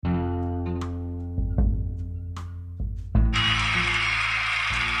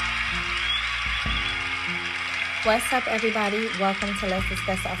What's up, everybody? Welcome to Let's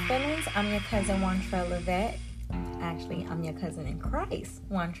Discuss Our Feelings. I'm your cousin, Wantrell Levette. Actually, I'm your cousin in Christ,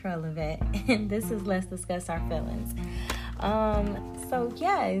 Wantrell Levette. And this is Let's Discuss Our Feelings.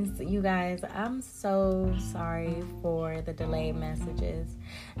 Yes, you guys, I'm so sorry for the delayed messages.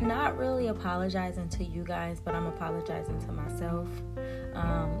 Not really apologizing to you guys, but I'm apologizing to myself.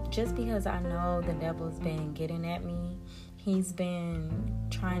 Just because I know the devil's been getting at me. He's been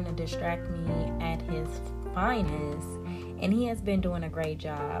trying to distract me at his finest, and he has been doing a great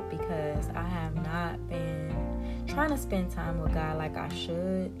job because I have not been trying to spend time with God like I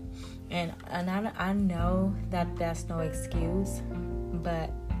should. And I know that that's no excuse,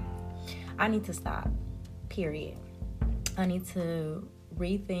 but I need to stop, period. I need to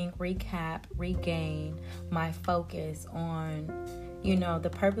rethink, recap, regain my focus on, the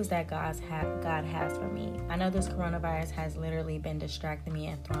purpose that God has for me. I know this coronavirus has literally been distracting me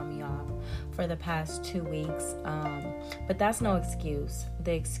and throwing me off for the past 2 weeks, but that's no excuse.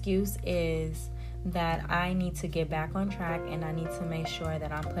 The excuse is that I need to get back on track, and I need to make sure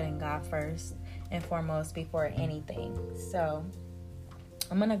that I'm putting God first and foremost before anything. So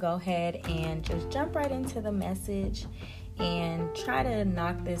I'm going to go ahead and just jump right into the message and try to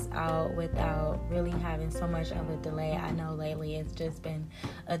knock this out without really having so much of a delay. I know lately it's just been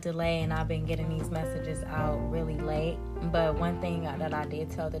a delay, and I've been getting these messages out really late. But one thing that I did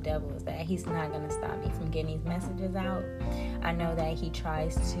tell the devil is that he's not going to stop me from getting these messages out. I know that he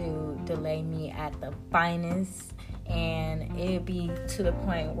tries to delay me at the finest, and it'd be to the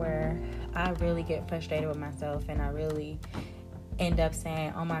point where I really get frustrated with myself, and I really end up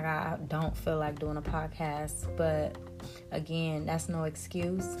saying, oh my God, I don't feel like doing a podcast. But again, that's no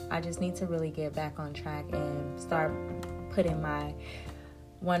excuse. I just need to really get back on track and start putting my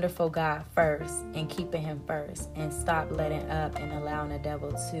wonderful God first and keeping him first, and stop letting up and allowing the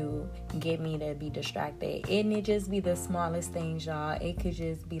devil to get me to be distracted. It just be the smallest things, y'all. It could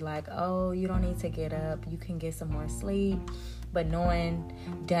just be like, oh, you don't need to get up, you can get some more sleep. But knowing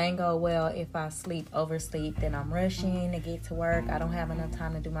dang well, if I oversleep, then I'm rushing to get to work. I don't have enough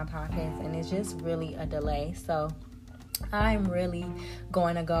time to do my podcast, and it's just really a delay. So I'm really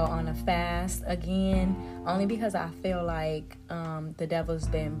going to go on a fast again, only because I feel like the devil's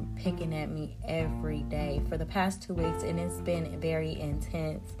been picking at me every day for the past 2 weeks, and it's been very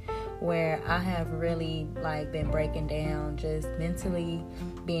intense, where I have really been breaking down, just mentally,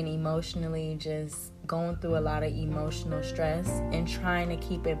 being emotionally, just going through a lot of emotional stress and trying to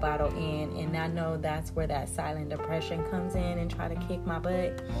keep it bottled in. And I know that's where that silent depression comes in and try to kick my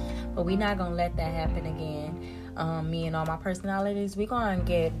butt, but we're not gonna let that happen again. Me and all my personalities, we're gonna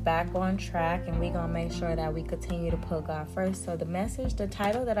get back on track, and we're gonna make sure that we continue to put God first. So the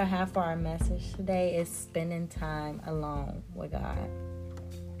title that I have for our message today is Spending Time Alone with God.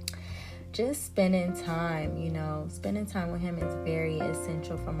 Just spending time, spending time with him is very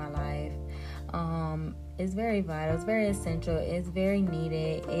essential for my life. It's very vital, it's very essential, it's very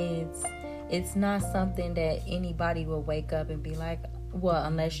needed. It's not something that anybody will wake up and be like, well,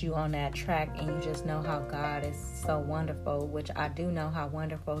 unless you on that track and you just know how God is so wonderful, which I do know how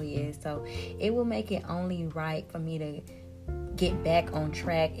wonderful he is. So it will make it only right for me to get back on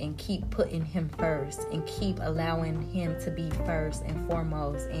track and keep putting him first, and keep allowing him to be first and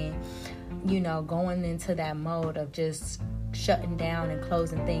foremost, and going into that mode of just shutting down and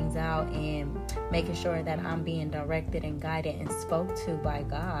closing things out, and making sure that I'm being directed and guided and spoke to by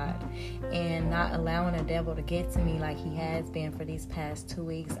God, and not allowing the devil to get to me like he has been for these past 2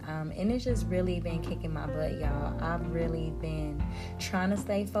 weeks. And it's just really been kicking my butt, y'all. I've really been trying to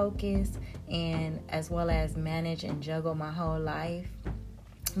stay focused, and as well as manage and juggle my whole life.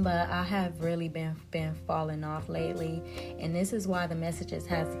 But I have really been falling off lately, and this is why the messages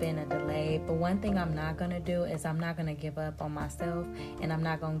has been a delay. But one thing I'm not going to do is I'm not going to give up on myself, and I'm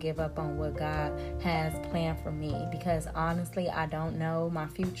not going to give up on what God has planned for me, because honestly, I don't know my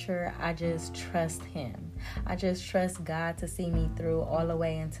future. I just trust him. I just trust God to see me through all the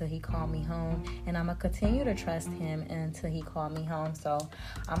way until he called me home, and I'm going to continue to trust him until he called me home. So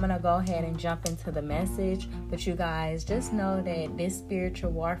I'm going to go ahead and jump into the message. But you guys, just know that this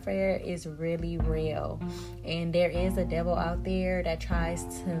spiritual warfare is really real, and there is a devil out there that tries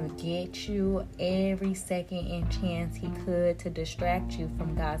to get you every second and chance he could to distract you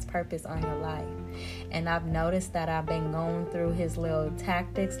from God's purpose on your life. And I've noticed that I've been going through his little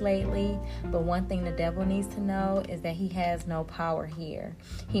tactics lately, but one thing the devil needs to know is that he has no power here.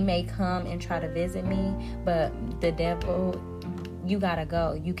 He may come and try to visit me, but the devil, you gotta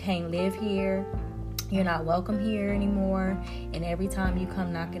go. You can't live here. You're not welcome here anymore. And every time you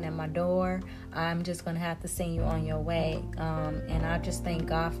come knocking at my door, I'm just going to have to send you on your way. And I just thank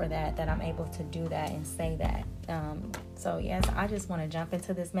God for that I'm able to do that and say that. So yes, I just want to jump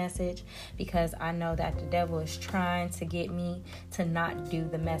into this message because I know that the devil is trying to get me to not do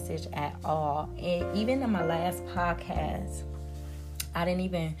the message at all. And even in my last podcast, I didn't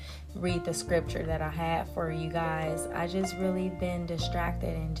even read the scripture that I had for you guys. I just really been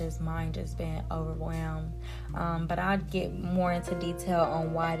distracted and just mind just been overwhelmed. But I'll get more into detail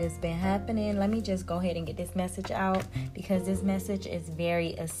on why this been happening. Let me just go ahead and get this message out because this message is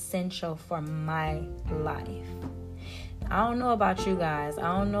very essential for my life. I don't know about you guys.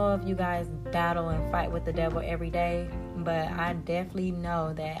 I don't know if you guys battle and fight with the devil every day, but I definitely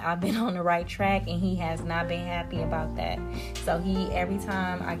know that I've been on the right track and he has not been happy about that. So every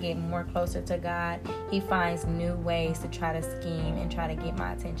time I get more closer to God, he finds new ways to try to scheme and try to get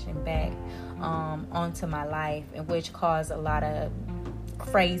my attention back onto my life, which caused a lot of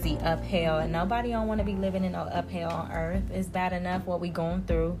crazy uphill, and nobody don't want to be living in no uphill on earth. It's bad enough what we going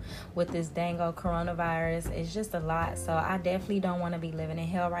through with this dang old coronavirus. It's just a lot. So I definitely don't want to be living in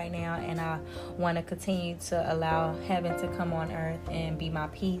hell right now, and I want to continue to allow heaven to come on earth and be my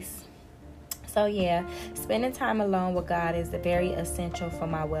peace. So yeah, spending time alone with God is very essential for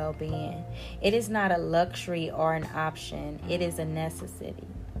my well-being. It is not a luxury or an option. It is a necessity.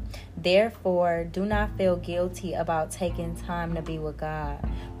 Therefore, do not feel guilty about taking time to be with God.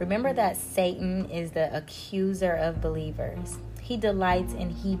 Remember that Satan is the accuser of believers. He delights in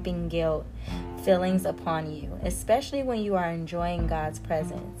heaping guilt feelings upon you, especially when you are enjoying God's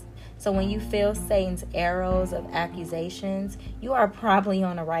presence. So when you feel Satan's arrows of accusations, you are probably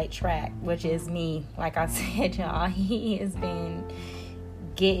on the right track, which is me. Like I said, y'all, he has been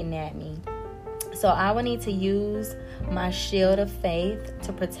getting at me. So I will need to use my shield of faith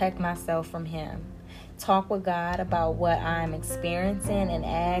to protect myself from him. Talk with God about what I'm experiencing and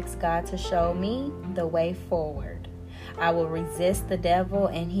ask God to show me the way forward. I will resist the devil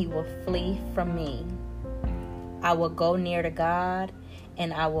and he will flee from me. I will go near to God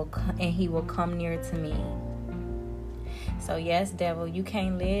and he will come near to me. So yes, devil, you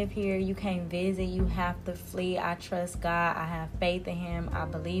can't live here. You can't visit. You have to flee. I trust God. I have faith in him. I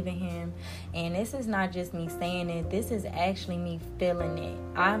believe in him. And this is not just me saying it. This is actually me feeling it.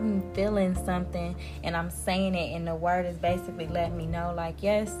 I'm feeling something and I'm saying it. And the word is basically letting me know, like,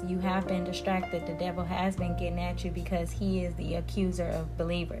 yes, you have been distracted. The devil has been getting at you because he is the accuser of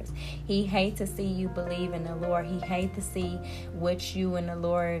believers. He hates to see you believe in the Lord. He hates to see what you and the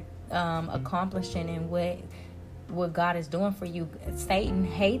Lord accomplishing and what God is doing for you. Satan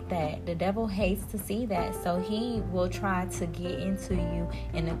hates that. The devil hates to see that. So he will try to get into you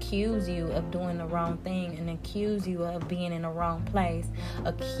and accuse you of doing the wrong thing and accuse you of being in the wrong place,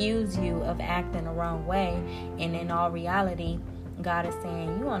 accuse you of acting the wrong way. And in all reality, God is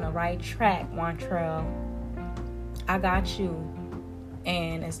saying, you on the right track, Montrell. I got you.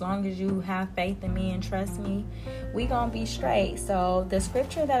 And as long as you have faith in me and trust me, we gonna be straight. So the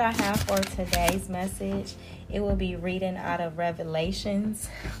scripture that I have for today's message, it will be reading out of Revelations,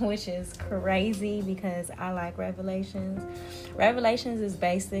 which is crazy because I like Revelations. Revelations is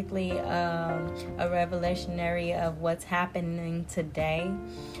basically a revelationary of what's happening today.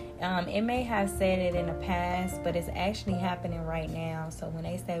 It may have said it in the past, but it's actually happening right now. So when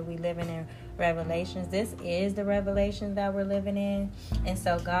they say we living in Revelations, this is the Revelations that we're living in. And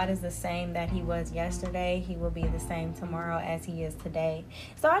so God is the same that he was yesterday. He will be the same tomorrow as he is today.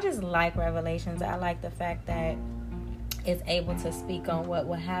 So I just like Revelations. I like the fact that it's able to speak on what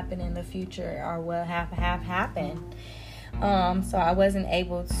will happen in the future or will have happened. So I wasn't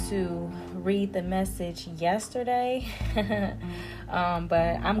able to read the message yesterday, but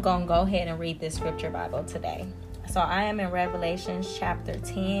I'm going to go ahead and read this scripture Bible today. So I am in Revelation chapter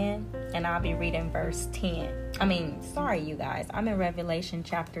 10, and I'll be reading verse 10. You guys. I'm in Revelation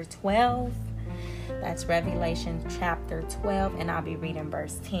chapter 12. That's Revelation chapter 12, and I'll be reading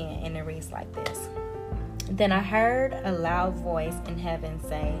verse 10, and it reads like this. Then I heard a loud voice in heaven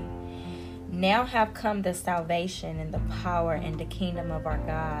say, now have come the salvation and the power and the kingdom of our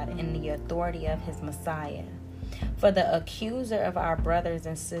God and the authority of his Messiah. For the accuser of our brothers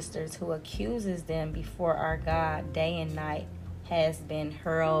and sisters who accuses them before our God day and night has been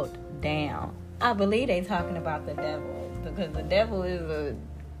hurled down. I believe they're talking about the devil because the devil is a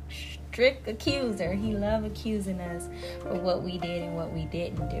strict accuser. He loves accusing us for what we did and what we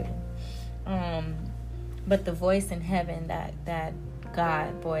didn't do. But the voice in heaven, that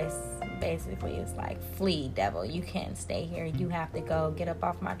God voice basically is like, flee, devil. You can't stay here. You have to go. Get up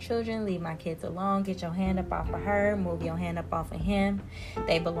off my children. Leave my kids alone. Get your hand up off of her. Move your hand up off of him.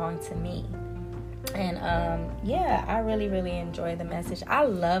 They belong to me. And yeah, I really, really enjoy the message. I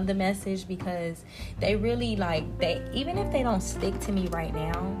love the message because they really even if they don't stick to me right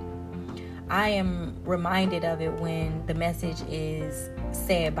now, I am reminded of it when the message is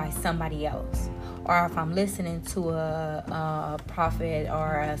said by somebody else, or if I'm listening to a prophet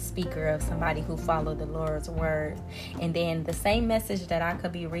or a speaker of somebody who followed the Lord's word, and then the same message that I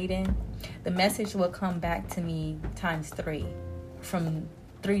could be reading, the message will come back to me times 3 from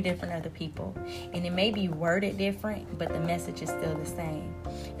 3 different other people, and it may be worded different, but the message is still the same.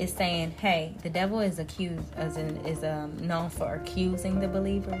 It's saying, hey, the devil is known for accusing the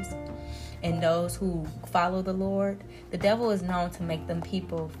believers and those who follow the Lord. The devil is known to make them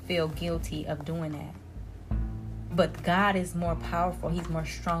people feel guilty of doing that. But God is more powerful. He's more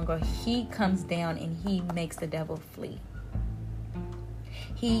stronger. He comes down and he makes the devil flee.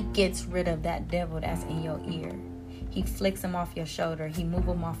 He gets rid of that devil that's in your ear. He flicks him off your shoulder. He move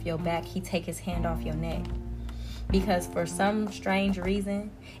him off your back. He take his hand off your neck. Because for some strange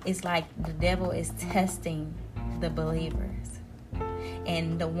reason, it's like the devil is testing the believers.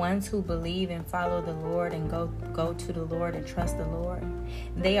 And the ones who believe and follow the Lord and go to the Lord and trust the Lord,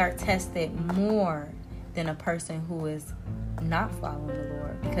 they are tested more than a person who is not following the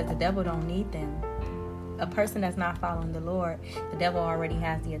Lord, because the devil don't need them. A person that's not following the Lord, the devil already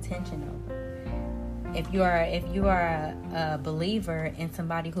has the attention over. If you are a believer and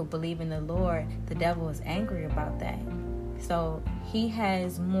somebody who believes in the Lord, the devil is angry about that. So he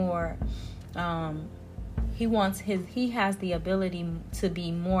has more. He has the ability to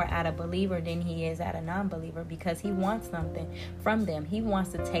be more at a believer than he is at a non-believer, because he wants something from them. He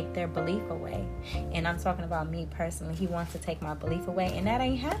wants to take their belief away. And I'm talking about me personally. He wants to take my belief away, and that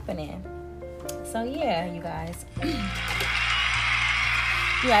ain't happening. So yeah, you guys.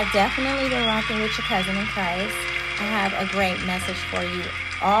 You have definitely been rocking with your cousin in Christ. I have a great message for you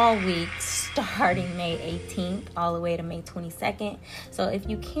all week, starting May 18th all the way to May 22nd. So if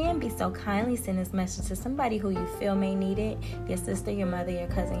you can be so kindly, send this message to somebody who you feel may need it. Your sister, your mother, your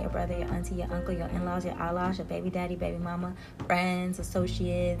cousin, your brother, your auntie, your uncle, your in-laws, your outlaws, your baby daddy, baby mama, friends,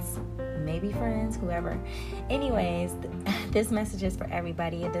 associates, maybe friends, whoever. Anyways, this message is for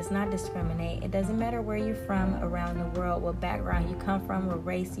everybody. It does not discriminate. It doesn't matter where you're from around the world, what background you come from, what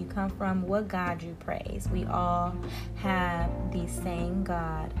race you come from, what God you praise. We all have the same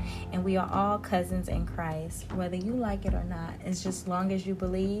God, and we are all cousins in Christ, whether you like it or not. It's just long as you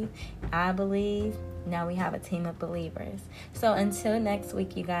believe. I believe. Now we have a team of believers. So until next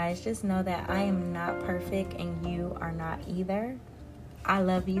week, you guys, just know that I am not perfect and you are not either. I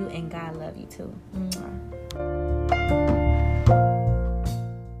love you and God love you too. Mwah.